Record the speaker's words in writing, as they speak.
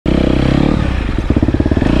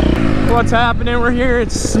What's happening? We're here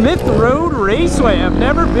at Smith Road Raceway. I've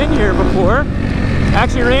never been here before.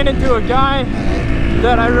 Actually ran into a guy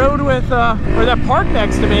that I rode with, or that parked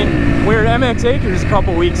next to me. We were at MX Acres a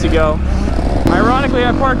couple weeks ago. Ironically,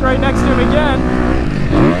 I parked right next to him again.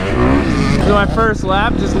 So my first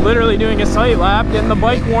lap, just literally doing a sight lap, getting the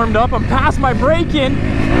bike warmed up. I'm past my break-in.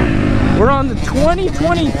 We're on the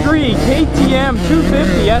 2023 KTM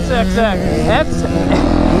 250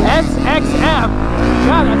 SXF.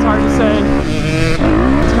 God, that's hard to say.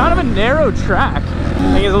 It's kind of a narrow track.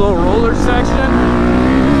 I think it's a little roller section.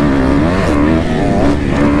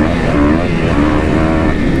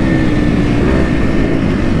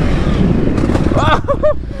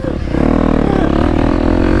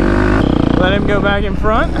 Let him go back in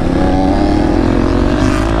front.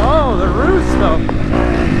 Oh, the roost though.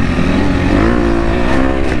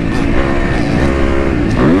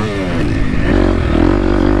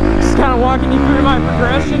 Just kind of walking you through my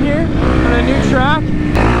progression here on a new track.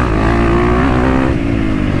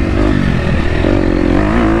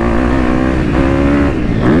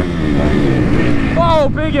 Oh,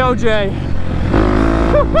 big OJ.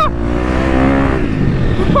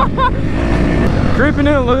 Creeping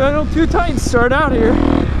in a little too tight to start out here.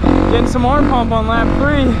 Getting some arm pump on lap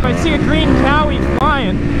 3. I see a green cowie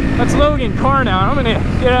flying. That's Logan Carr now. I'm gonna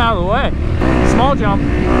get out of the way. Small jump.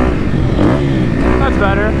 That's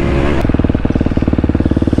better.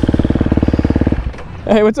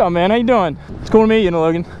 Hey, what's up, man? How you doing? It's cool to meet you,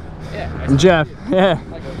 Logan. Yeah. I'm Jeff. Yeah.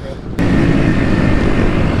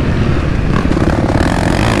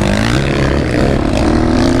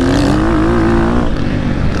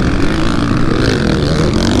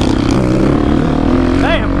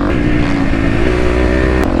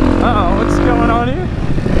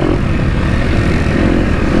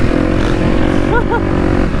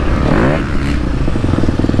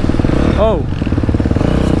 Oh.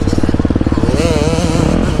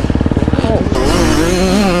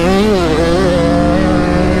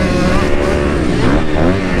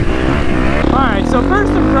 Alright, so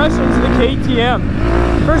first impressions of the KTM.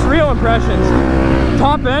 First real impressions.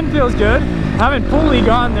 Top end feels good. Haven't fully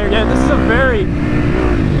gotten there yet. This is a very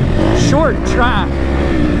short track.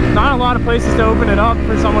 Not a lot of places to open it up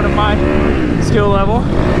for someone of my skill level.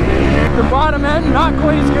 The bottom end, not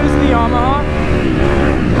quite as good as the Yamaha.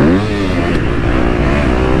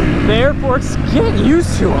 The air forks, getting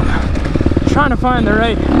used to them. Trying to find the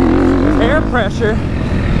right air pressure.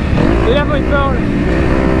 They definitely felt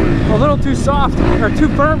a little too soft or too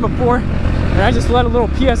firm before, and I just let a little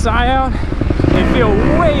PSI out. They feel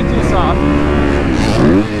way too soft.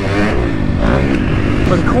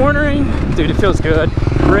 But cornering, dude, it feels good.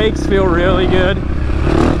 Brakes feel really good.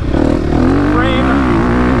 Frame,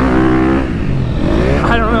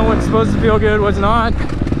 I don't know what's supposed to feel good, what's not.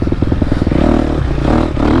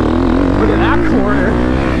 Look at that corner.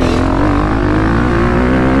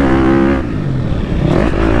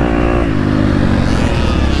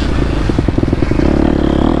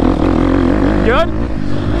 Good?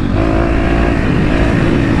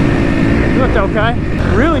 Looked okay.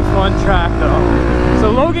 Really fun track though.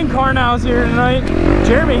 So Logan Carnow's here tonight.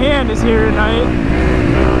 Jeremy Hand is here tonight.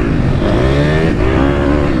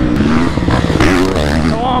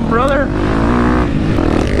 Come on, brother.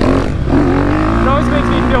 It always makes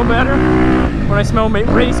me feel better when I smell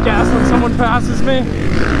race gas when someone passes me.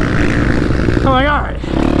 I'm like, alright,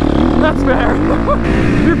 that's fair.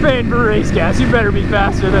 If you're paying for race gas, you better be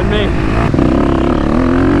faster than me.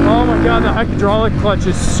 Oh my god, the hydraulic clutch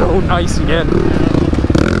is so nice again.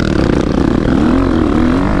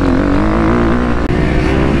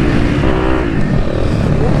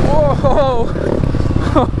 Whoa!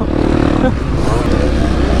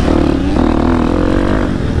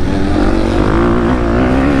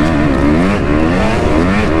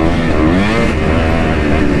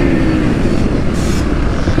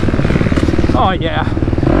 Oh yeah,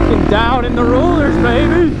 getting down in the rollers,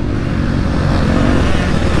 baby.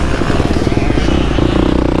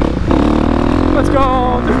 Let's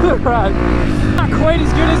go through the ride. Not quite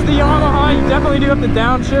as good as the Yamaha. You definitely do have to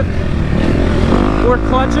downshift or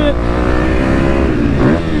clutch it,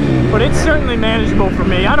 but it's certainly manageable for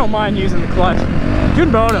me. I don't mind using the clutch. Good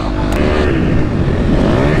Moto.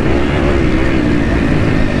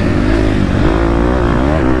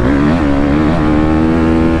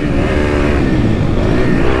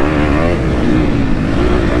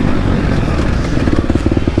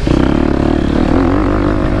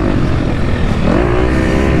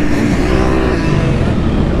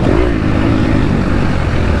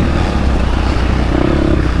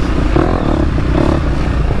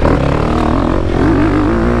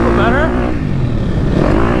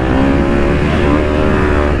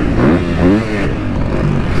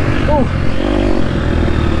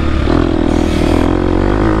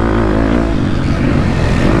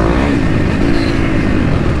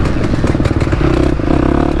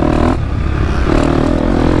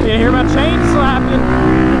 chain slapping.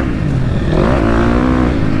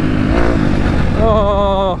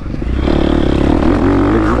 Oh,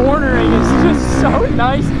 the cornering is just so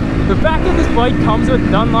nice. The fact that this bike comes with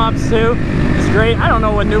Dunlops too is great. I don't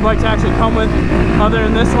know what new bikes actually come with other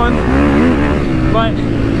than this one, but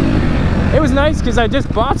it was nice because I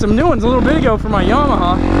just bought some new ones a little bit ago for my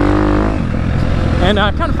Yamaha, and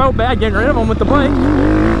I kind of felt bad getting rid of them with the bike,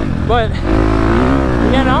 but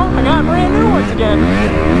you know, I got brand new ones again.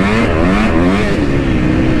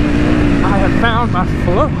 I have found my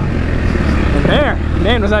flow. And there,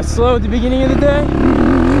 man, was I slow at the beginning of the day?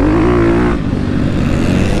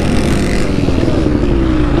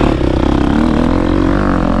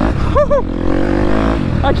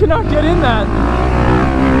 I cannot get in that.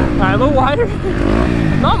 Alright, a little wider.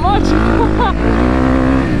 Not much.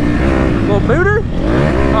 Little booter.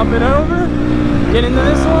 Up and over. Get into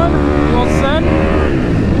this one. Little send.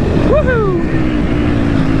 Woohoo!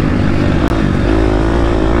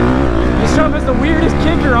 This shutoff is the weirdest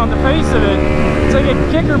kicker on the face of it. It's like a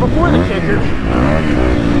kicker before the kicker.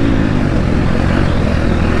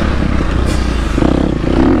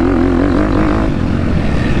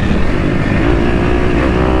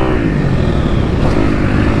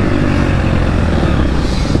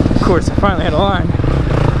 Of course, I finally had a line.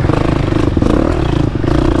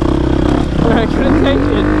 But I couldn't take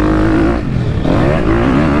it.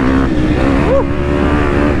 Woo.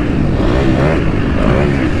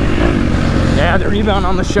 Yeah, the rebound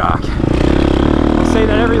on the shock. I'll say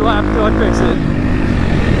that every lap till I fix it.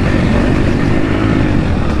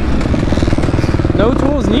 No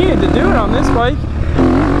tools needed to do it on this bike.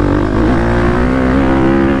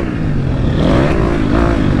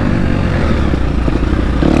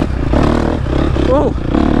 Whoa.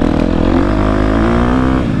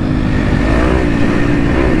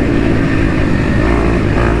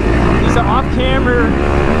 These off-camera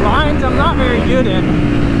lines I'm not very good in.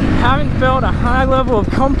 Haven't felt a high level of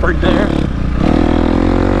comfort there.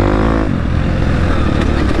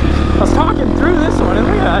 I was talking through this one and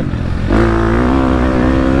look at that.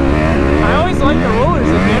 I always like the rollers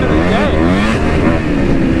at the end of the day.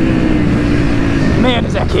 Man,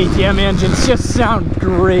 does that KTM engine just sound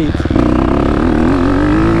great.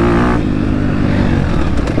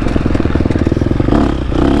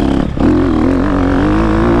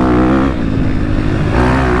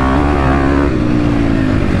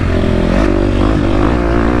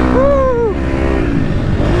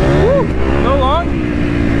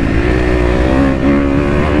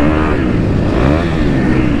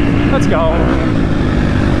 Let's go.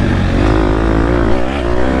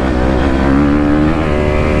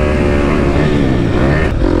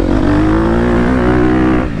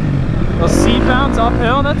 Little seat bounce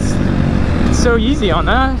uphill, that's so easy on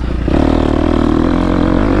that.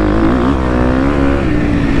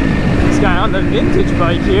 This guy on the vintage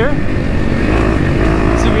bike here.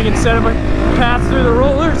 See if we can set up a pass through the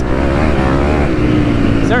rollers.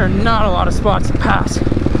 There are not a lot of spots to pass.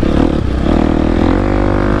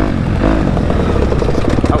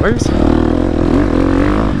 Where's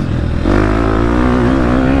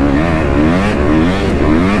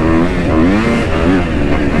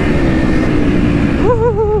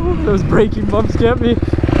those braking bumps get me.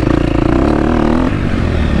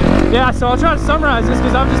 Yeah, so I'll try to summarize this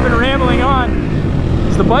because I've just been rambling on.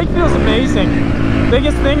 So the bike feels amazing.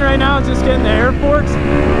 Biggest thing right now is just getting the air forks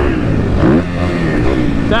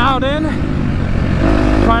dialed in.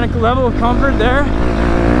 Find a level of comfort there.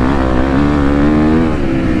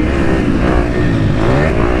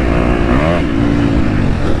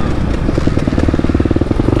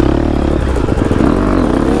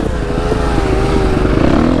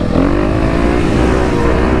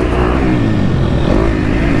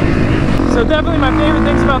 So definitely my favorite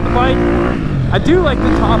things about the bike, I do like the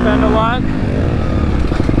top end a lot.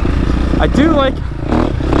 I do like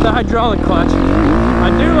the hydraulic clutch. I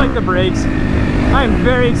do like the brakes. I am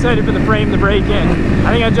very excited for the frame to break in.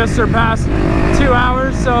 I think I just surpassed 2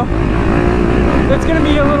 hours, so it's gonna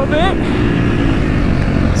be a little bit.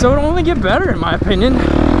 So it'll only get better in my opinion.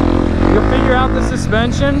 You'll figure out the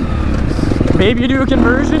suspension. Maybe you do a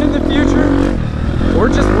conversion in the future, or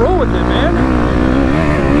just roll with it, man.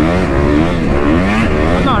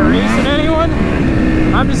 I'm not racing anyone.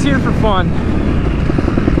 I'm just here for fun.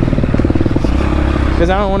 Because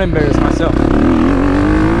I don't want to embarrass myself.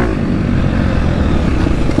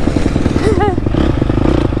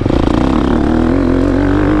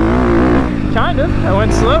 Kind of. I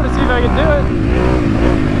went slow to see if I could do it.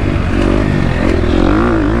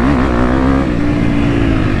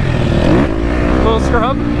 Little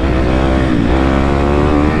scrub.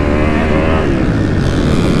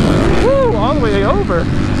 Woo, all the way over.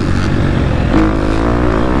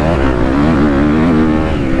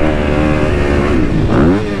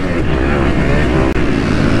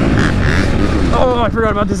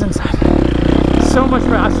 about this inside. So much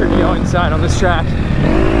faster to go inside on this track.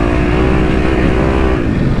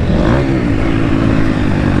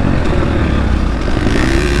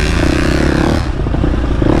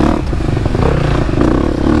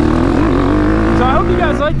 So I hope you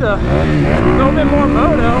guys like the little bit more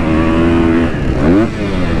moto.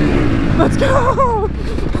 Let's go!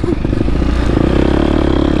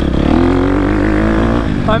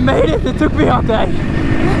 I made it. It took me all day.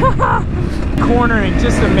 Cornering,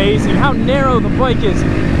 just amazing. How narrow the bike is.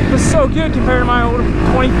 It's so good compared to my old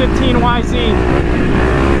 2015 YZ.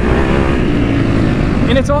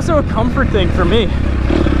 And it's also a comfort thing for me.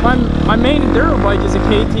 My main enduro bike is a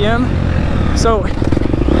KTM. So,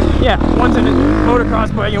 yeah, one's a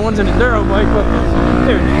motocross bike and one's an enduro bike, but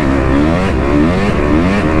dude,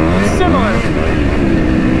 it's similar.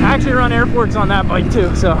 I actually run airports on that bike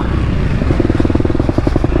too, so.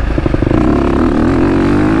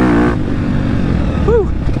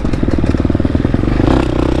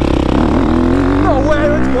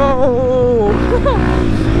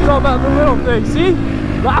 It's all about the little things. See?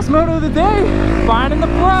 Last moto of the day, finding the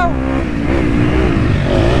flow.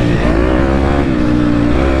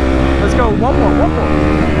 Let's go, one more.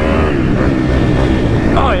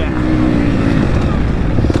 Oh yeah.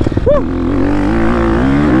 Woo.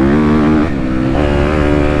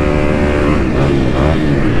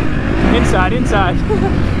 Inside.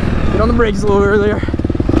 Get on the brakes a little earlier.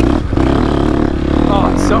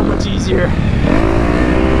 Oh, it's so much easier.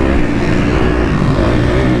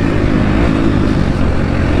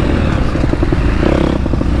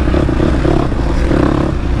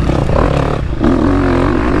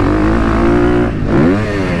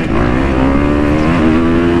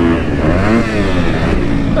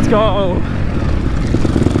 Let's go.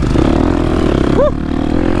 Woo.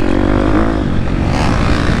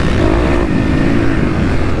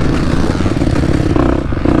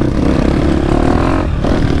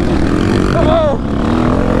 Oh,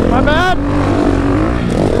 my bad.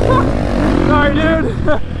 Sorry, dude.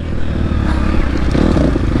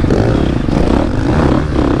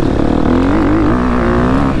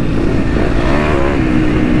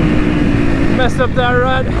 Messed up that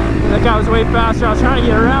rut. That guy was way faster. I was trying to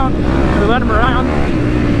get around, or let him around.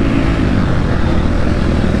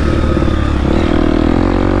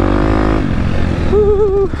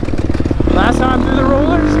 Woo. Last time through the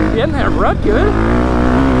rollers, getting that rut good.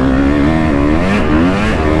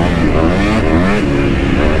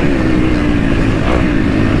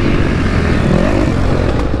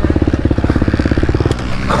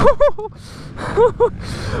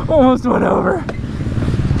 Almost went over.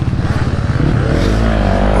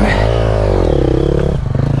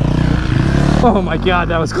 Oh my God,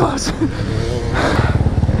 that was close.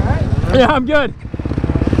 Yeah, I'm good.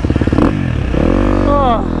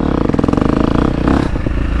 Oh.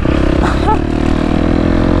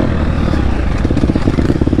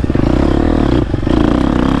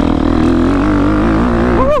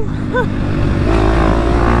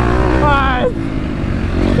 Alright,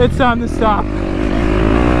 it's time to stop.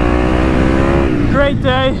 Great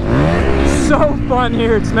day. So fun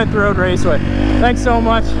here at Smith Road Raceway. Thanks so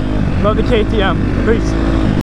much. Love the KTM. Peace.